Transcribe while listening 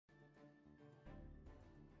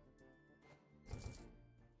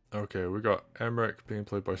Okay, we got Emeric being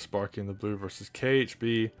played by Sparky in the blue versus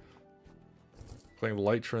KHB playing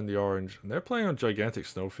Lytra in the orange, and they're playing on gigantic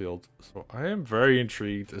snowfield. So I am very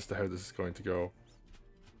intrigued as to how this is going to go.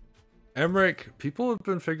 Emeric, people have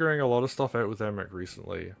been figuring a lot of stuff out with Emeric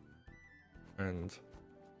recently, and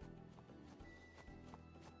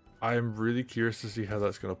I'm really curious to see how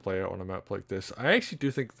that's going to play out on a map like this. I actually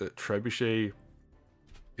do think that Trebuchet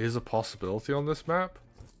is a possibility on this map,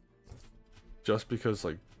 just because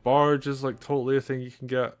like barge is like totally a thing you can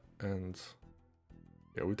get, and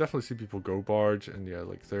yeah, we definitely see people go barge, and yeah,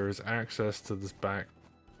 like there is access to this back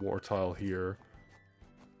water tile here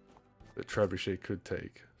that Trebuchet could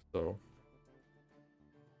take. So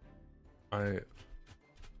I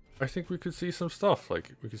think we could see some stuff.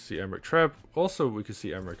 Like we could see Emeric Treb. Also, we could see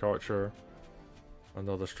Emeric Archer.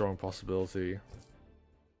 Another strong possibility.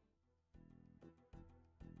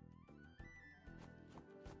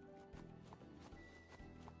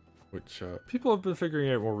 Which people have been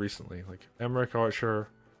figuring out more recently. Like Emeric Archer.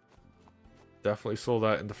 Definitely saw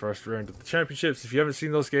that in the first round of the championships. If you haven't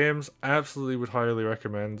seen those games, absolutely would highly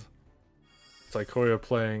recommend. Psychoia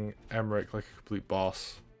playing Emeric like a complete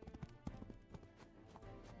boss.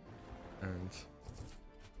 And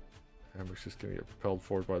Ember's just going to get propelled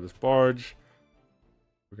forward by this barge.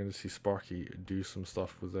 We're going to see Sparky do some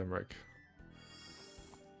stuff with Emeric.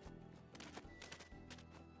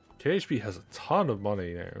 KHB has a ton of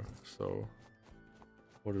money now, so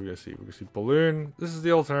what are we going to see? We're going to see Balloon. This is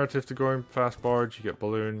the alternative to going fast barge. You get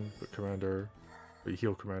Balloon, but Commander, but you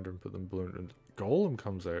heal Commander and put them Balloon, and Golem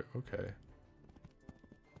comes out. Okay.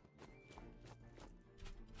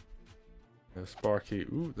 Yeah, Sparky.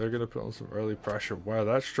 Ooh, they're gonna put on some early pressure. Wow,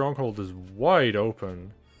 that stronghold is wide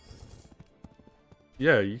open.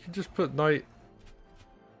 Yeah, you can just put Knight.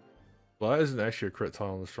 Well, that isn't actually a crit tile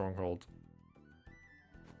on the stronghold.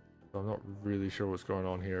 So I'm not really sure what's going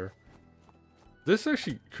on here. This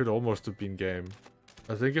actually could almost have been game.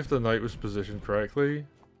 I think if the Knight was positioned correctly,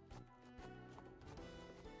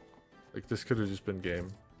 like this could have just been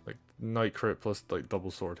game. Like Knight crit plus like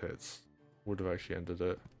double sword hits would have actually ended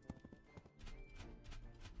it.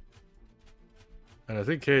 And I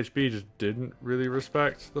think KHB just didn't really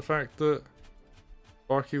respect the fact that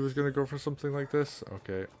Sparky was going to go for something like this.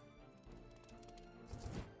 Okay.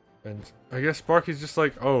 And I guess Sparky's just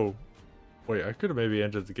like, oh, wait, I could have maybe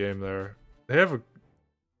ended the game there. They have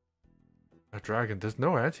a dragon. There's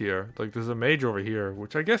no anti-air. Like, there's a mage over here,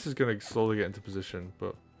 which I guess is going to slowly get into position,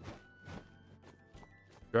 but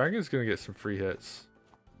dragon's going to get some free hits.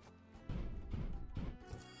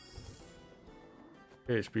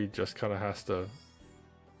 KHB just kind of has to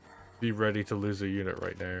be ready to lose a unit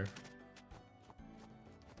right now.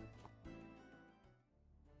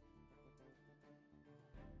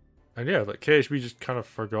 And yeah, like KHB just kind of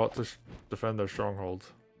forgot to defend their stronghold.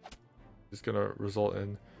 It's gonna result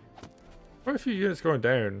in quite a few units going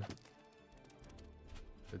down.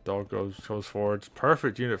 The dog goes forward. It's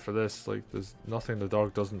perfect unit for this. Like there's nothing the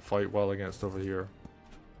dog doesn't fight well against over here.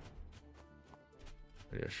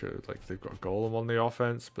 Yeah, sure. Like they've got Golem on the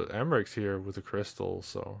offense, but Emeric's here with a crystal,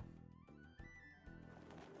 so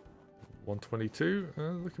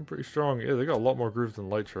 122, looking pretty strong. Yeah, they got a lot more groove than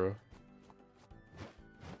Lytra.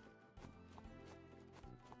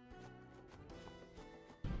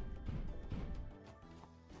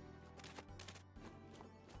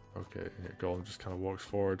 Okay, yeah, Golem just kind of walks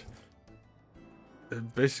forward. They're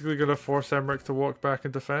basically going to force Emeric to walk back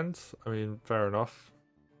and defend. I mean, fair enough.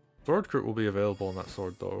 Sword crit will be available on that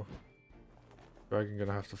sword though. Dragon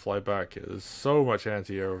gonna have to fly back. There's so much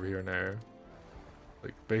anti-air over here now.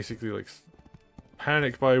 Like basically like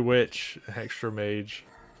panic by witch, extra mage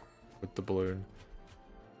with the balloon.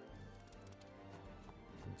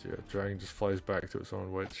 And yeah, dragon just flies back to its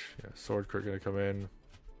own witch. Yeah, sword crit gonna come in.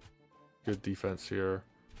 Good defense here.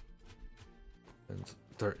 And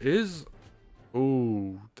there is,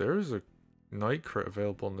 oh, there is a night crit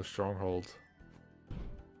available in the stronghold.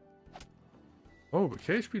 Oh, but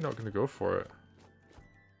KHB not gonna go for it.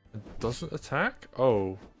 It doesn't attack?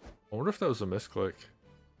 Oh, I wonder if that was a misclick.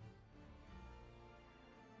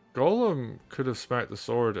 Golem could have smacked the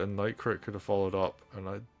sword and Night Crit could have followed up,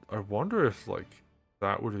 and I wonder if like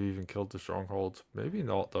that would have even killed the stronghold. Maybe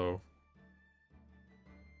not though.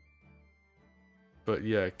 But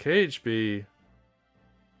yeah, KHB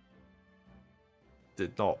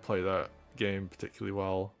did not play that game particularly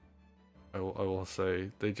well. I will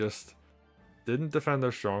say they just didn't defend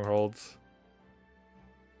their strongholds.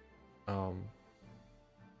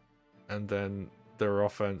 And then their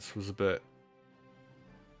offense was a bit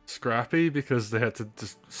scrappy because they had to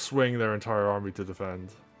just swing their entire army to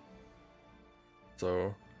defend. So,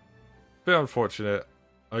 a bit unfortunate.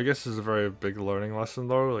 I guess it's a very big learning lesson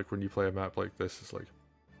though, like when you play a map like this, it's like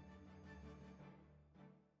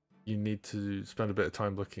you need to spend a bit of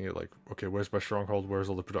time looking at like, okay, where's my stronghold, where's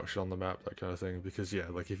all the production on the map, that kind of thing. Because yeah,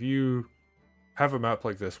 like if you have a map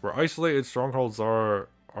like this where isolated strongholds are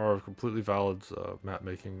a completely valid map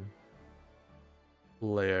making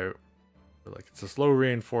layout, like it's a slow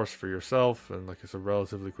reinforce for yourself and like it's a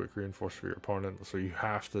relatively quick reinforce for your opponent, so you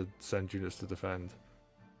have to send units to defend.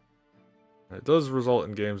 And it does result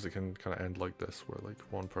in games that can kind of end like this, where like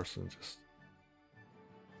one person just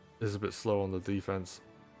is a bit slow on the defense.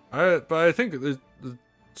 But I think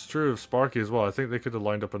it's true of Sparky as well. I think they could have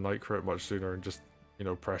lined up a night crit much sooner and just, you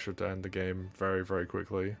know, pressured to end the game very, very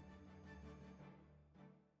quickly.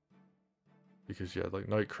 Because yeah, like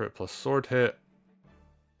night crit plus sword hit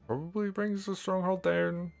probably brings the stronghold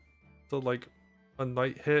down to like a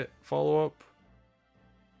night hit follow up.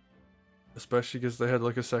 Especially because they had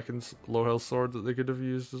like a second low health sword that they could have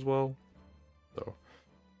used as well. So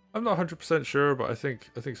I'm not 100% sure, but I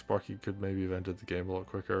think Sparky could maybe have ended the game a lot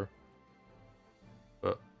quicker.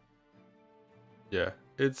 But yeah,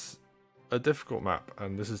 it's a difficult map,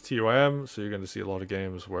 and this is TYM, so you're going to see a lot of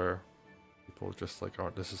games where people just like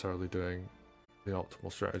aren't necessarily doing the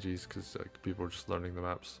optimal strategies because like people are just learning the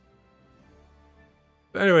maps.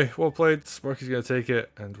 But anyway, well played. Sparky's going to take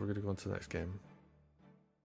it, and we're going to go on to the next game.